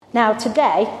Now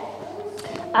today,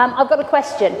 I've got a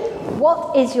question.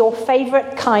 What is your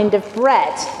favourite kind of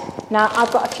bread? Now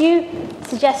I've got a few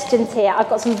suggestions here. I've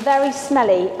got some very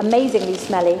smelly, amazingly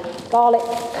smelly, garlic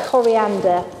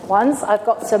coriander ones. I've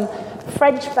got some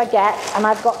French baguette, and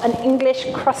I've got an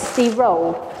English crusty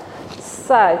roll.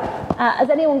 So, has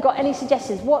anyone got any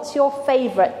suggestions? What's your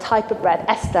favourite type of bread?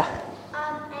 Esther?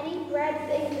 Any bread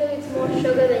that includes more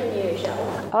sugar than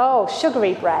usual. Oh,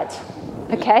 sugary bread.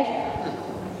 Okay.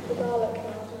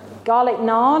 Garlic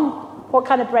naan. What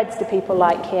kind of breads do people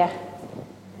like here?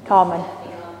 Carmen?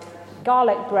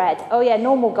 Garlic bread. Oh yeah,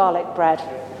 normal garlic bread.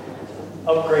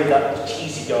 Upgrade that to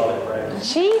cheesy garlic bread.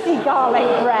 Cheesy garlic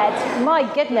bread.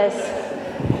 My goodness.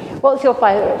 What's your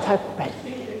favourite type of bread?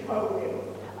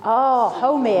 Oh,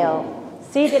 wholemeal.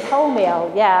 Seeded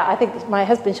wholemeal. Yeah, I think my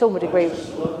husband Sean would agree.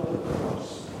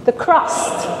 The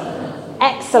crust.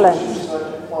 Excellent.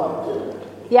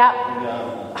 Yeah.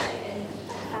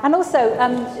 And also,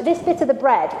 this bit of the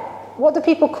bread, what do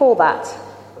people call that?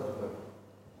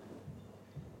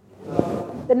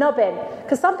 The nubbin.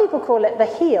 Because some people call it the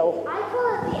heel. I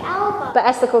call it the elbow. But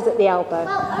Esther calls it the elbow.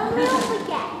 Well, only on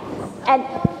baguettes. And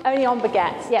only on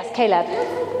baguettes. Yes, Caleb.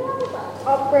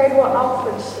 Upgrade what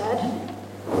Alfred said.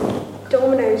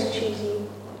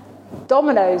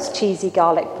 Domino's cheesy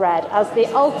Garlic bread as the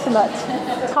ultimate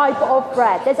type of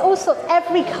bread. There's all sorts,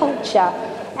 every culture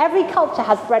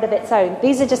has bread of its own.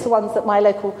 These are just the ones that my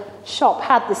local shop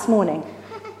had this morning.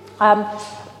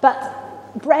 But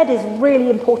bread is really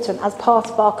important as part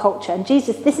of our culture. And this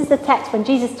is the text when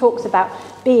Jesus talks about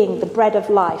being the bread of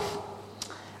life.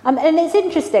 And it's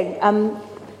interesting.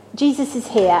 Jesus is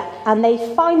here, and they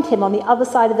find him on the other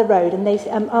side of the road,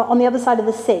 and on the other side of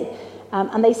the sea.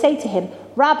 And they say to him,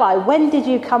 "Rabbi, when did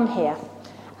you come here?"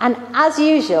 And as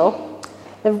usual,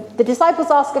 the disciples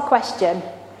ask a question,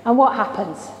 and what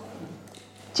happens?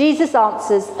 Jesus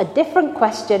answers a different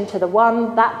question to the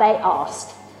one that they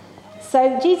asked.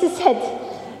 So Jesus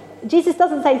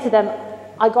doesn't say to them,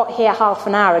 "I got here half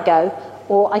an hour ago,"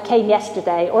 or "I came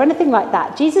yesterday," or anything like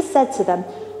that. Jesus said to them,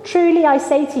 "Truly I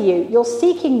say to you, you're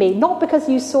seeking me not because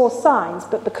you saw signs,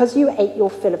 but because you ate your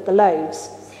fill of the loaves.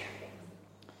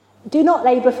 Do not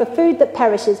labour for food that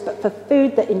perishes, but for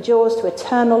food that endures to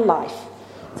eternal life."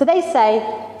 So they say,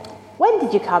 "When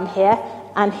did you come here?"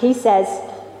 And he says,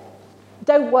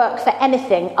 "Don't work for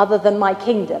anything other than my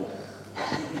kingdom."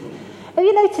 Have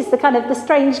you noticed the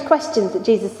strange questions that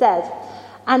Jesus said?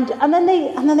 And then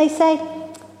they say,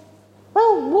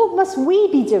 "Well, what must we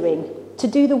be doing to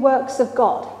do the works of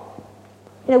God?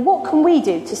 What can we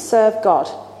do to serve God?"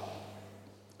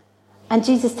 And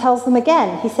Jesus tells them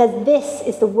again. He says, "This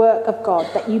is the work of God,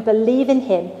 that you believe in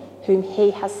him whom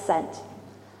he has sent."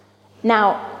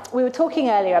 Now, we were talking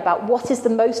earlier about what is the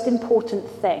most important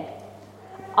thing.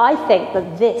 I think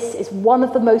that this is one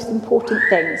of the most important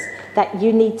things that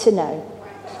you need to know,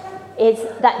 is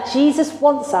that Jesus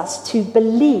wants us to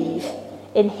believe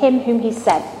in him whom he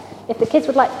sent. If the kids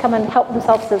would like to come and help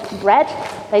themselves to bread,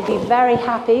 they'd be very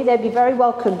happy. They'd be very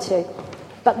welcome to.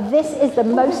 But this is the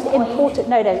most important...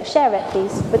 No, share it,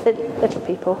 please, with the little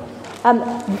people.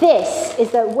 This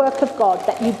is the work of God,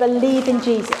 that you believe in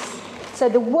Jesus. So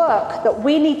the work that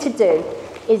we need to do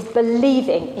is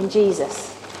believing in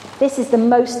Jesus. This is the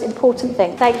most important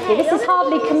thing. Thank you. This is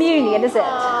hardly communion, is it?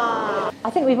 I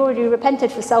think we've already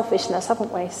repented for selfishness,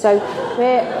 haven't we? So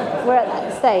we're at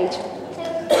that stage.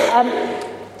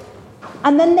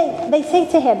 And then they say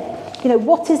to him,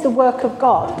 "What is the work of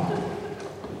God?"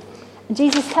 And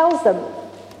Jesus tells them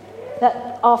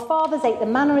that our fathers ate the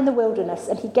manna in the wilderness,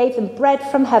 and he gave them bread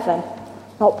from heaven,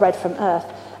 not bread from earth.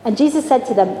 And Jesus said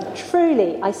to them,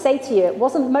 "Truly, I say to you, it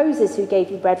wasn't Moses who gave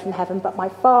you bread from heaven, but my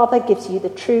Father gives you the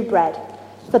true bread.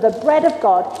 For the bread of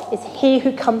God is he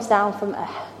who comes down from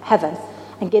heaven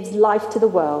and gives life to the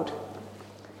world."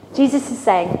 Jesus is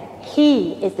saying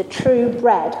he is the true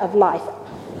bread of life.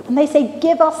 And they say,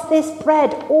 "Give us this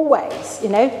bread always."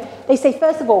 They say,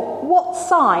 first of all, "What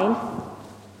sign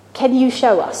can you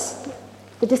show us?"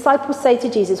 The disciples say to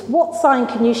Jesus, "What sign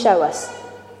can you show us?"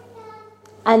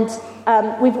 And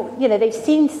they've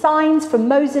seen signs from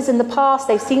Moses in the past.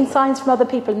 They've seen signs from other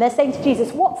people, and they're saying to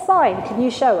Jesus, "What sign can you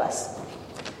show us?"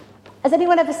 Has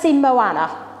anyone ever seen Moana?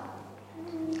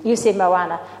 You've seen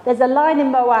Moana. There's a line in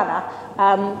Moana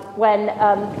when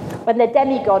the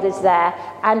demigod is there,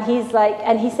 and he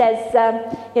says,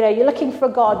 "You're looking for a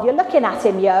god. You're looking at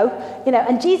him, yo."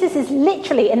 And Jesus is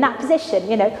literally in that position.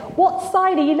 What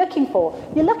sign are you looking for?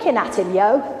 You're looking at him,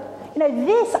 yo.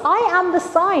 I am the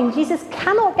sign. Jesus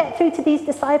cannot get through to these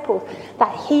disciples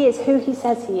that he is who he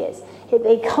says he is.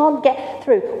 They can't get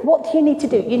through. What do you need to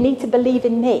do? You need to believe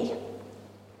in me.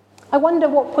 I wonder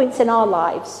what points in our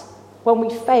lives when we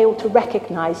fail to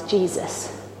recognise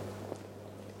Jesus.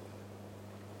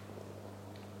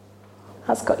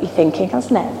 That's got you thinking,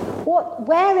 hasn't it?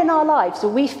 Where in our lives do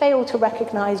we fail to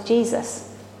recognise Jesus?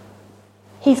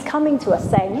 He's coming to us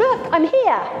saying, look, I'm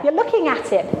here. You're looking at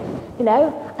him.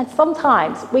 And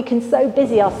sometimes we can so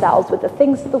busy ourselves with the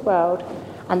things of the world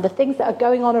and the things that are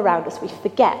going on around us, we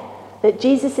forget that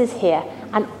Jesus is here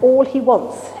and all he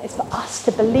wants is for us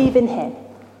to believe in him.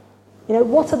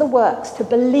 What are the works? To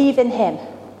believe in him.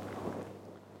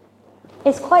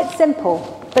 It's quite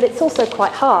simple, but it's also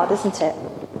quite hard, isn't it?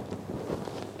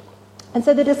 And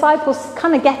so the disciples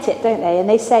kind of get it, don't they? And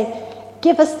they say,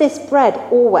 give us this bread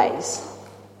always.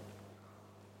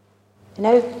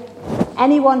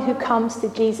 Anyone who comes to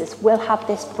Jesus will have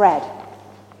this bread.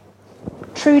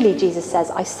 Truly, Jesus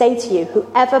says, I say to you,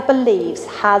 whoever believes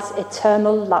has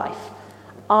eternal life.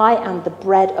 I am the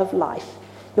bread of life.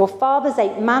 Your fathers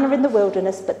ate manna in the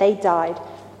wilderness, but they died.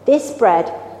 This is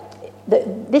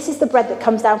the bread that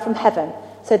comes down from heaven,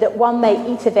 so that one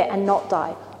may eat of it and not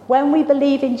die. When we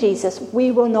believe in Jesus,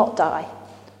 we will not die.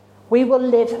 We will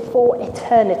live for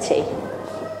eternity.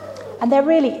 And there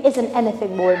really isn't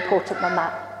anything more important than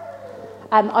that.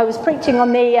 I was preaching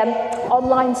on the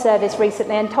online service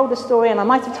recently and told a story, and I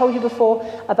might have told you before,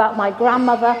 about my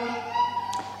grandmother.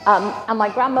 And my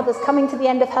grandmother's coming to the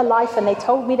end of her life, and they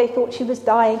told me they thought she was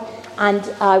dying. And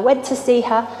I went to see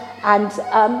her,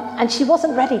 and she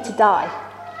wasn't ready to die.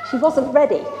 She wasn't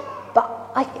ready.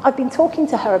 But I've been talking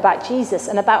to her about Jesus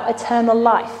and about eternal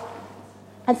life.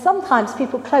 And sometimes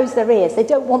people close their ears. They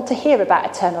don't want to hear about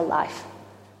eternal life.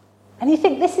 And you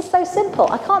think, this is so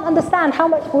simple. I can't understand how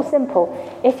much more simple.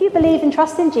 If you believe and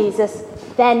trust in Jesus,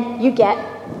 then you get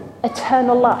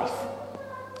eternal life.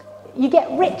 You get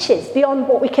riches beyond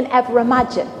what we can ever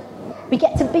imagine. We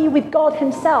get to be with God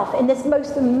himself in this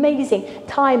most amazing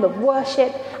time of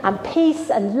worship and peace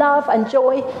and love and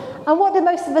joy. And what do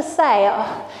most of us say?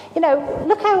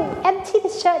 Look how empty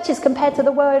this church is compared to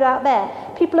the world out there.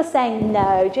 People are saying,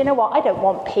 no, do you know what? I don't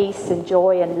want peace and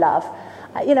joy and love.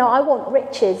 I want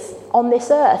riches on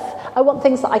this earth. I want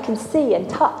things that I can see and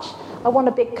touch. I want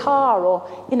a big car, or,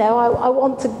 I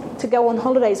want to go on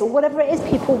holidays, or whatever it is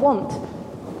people want.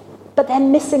 But they're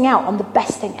missing out on the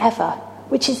best thing ever,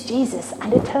 which is Jesus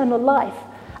and eternal life.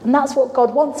 And that's what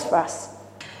God wants for us.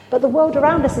 But the world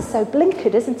around us is so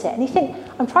blinkered, isn't it? And you think,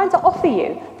 I'm trying to offer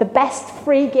you the best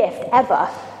free gift ever.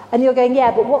 And you're going,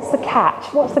 yeah, but what's the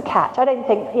catch? What's the catch? I don't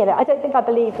think I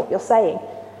believe what you're saying.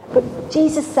 But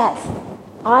Jesus says,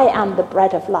 I am the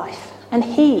bread of life, and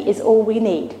he is all we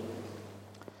need.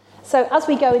 So as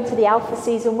we go into the Alpha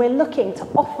season, we're looking to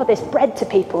offer this bread to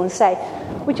people and say,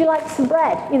 would you like some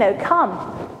bread?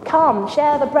 Come,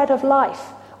 share the bread of life.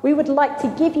 We would like to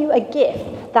give you a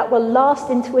gift that will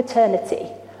last into eternity,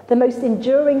 the most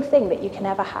enduring thing that you can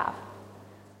ever have.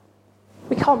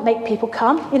 We can't make people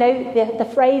come.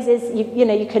 The phrase is,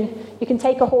 you can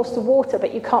take a horse to water,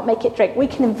 but you can't make it drink. We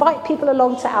can invite people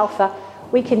along to Alpha.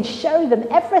 We can show them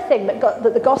everything that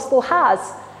the gospel has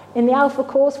in the Alpha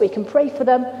course. We can pray for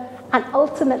them. And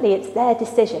ultimately, it's their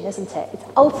decision, isn't it? It's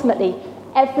ultimately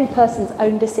every person's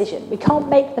own decision. We can't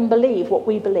make them believe what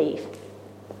we believe,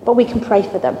 but we can pray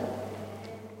for them.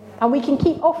 And we can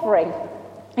keep offering,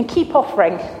 and keep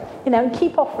offering,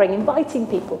 inviting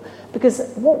people, because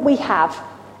what we have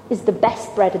is the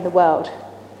best bread in the world.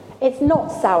 It's not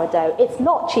sourdough. It's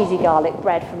not cheesy garlic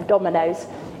bread from Domino's.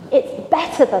 It's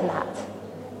better than that.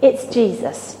 It's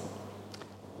Jesus.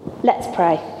 Let's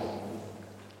pray.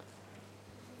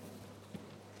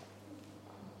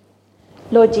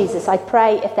 Lord Jesus, I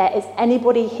pray if there is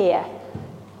anybody here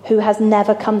who has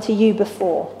never come to you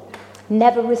before,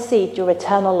 never received your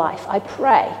eternal life, I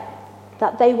pray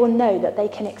that they will know that they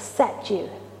can accept you,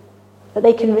 that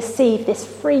they can receive this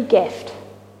free gift.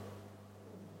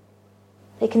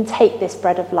 They can take this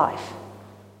bread of life.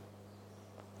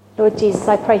 Lord Jesus,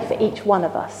 I pray for each one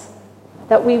of us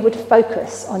that we would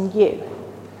focus on you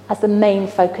as the main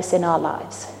focus in our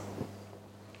lives.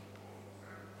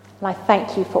 And I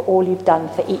thank you for all you've done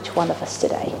for each one of us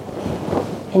today.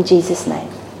 In Jesus' name.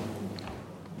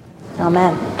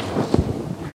 Amen.